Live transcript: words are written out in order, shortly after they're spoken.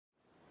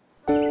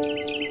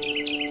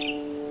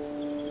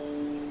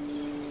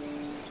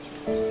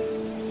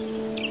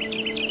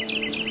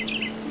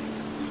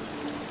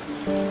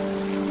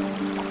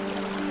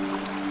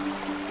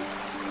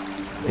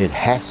It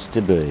has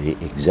to be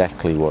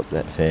exactly what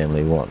that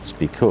family wants,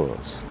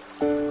 because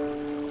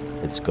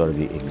it's got to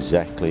be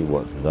exactly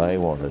what they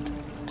wanted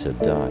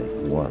today,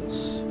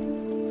 once.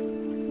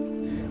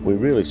 We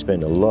really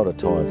spend a lot of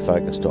time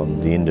focused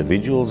on the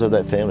individuals of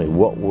that family.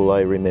 What will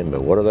they remember?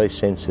 What are they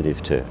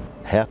sensitive to?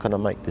 How can I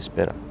make this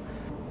better?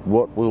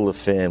 What will the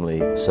family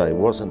say,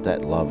 wasn't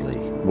that lovely?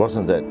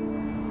 Wasn't that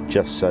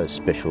just so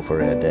special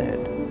for our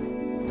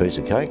dad? Piece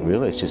of cake,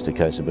 really. It's just a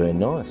case of being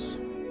nice.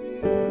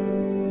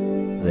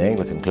 The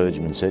Anglican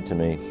clergyman said to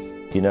me,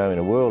 you know, in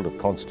a world of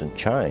constant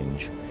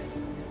change,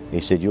 he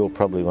said, you're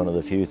probably one of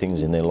the few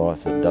things in their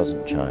life that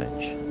doesn't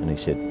change. And he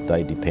said,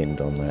 they depend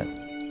on that.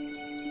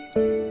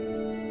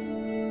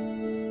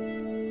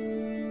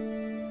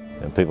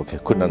 And people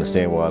couldn't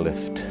understand why I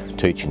left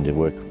teaching to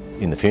work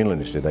in the funeral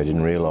industry. They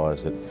didn't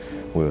realise that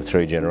we were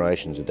 3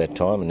 generations at that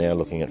time and now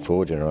looking at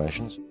 4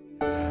 generations.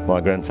 My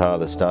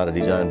grandfather started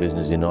his own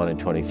business in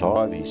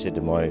 1925. He said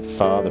to my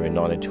father in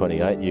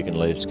 1928, you can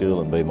leave school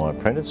and be my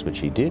apprentice, which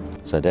he did.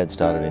 So Dad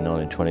started in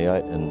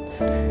 1928,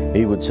 and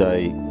he would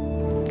say,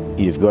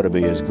 you've got to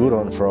be as good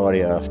on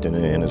Friday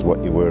afternoon as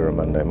what you were on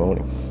Monday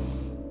morning.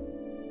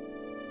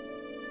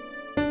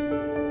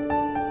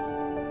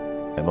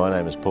 My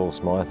name is Paul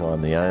Smyth.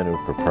 I'm the owner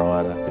and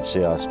proprietor of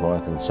C.R.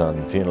 Smyth and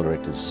Son Funeral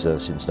Directors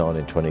since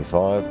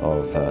 1925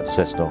 of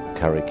Cessnock,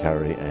 Kurri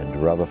Kurri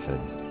and Rutherford.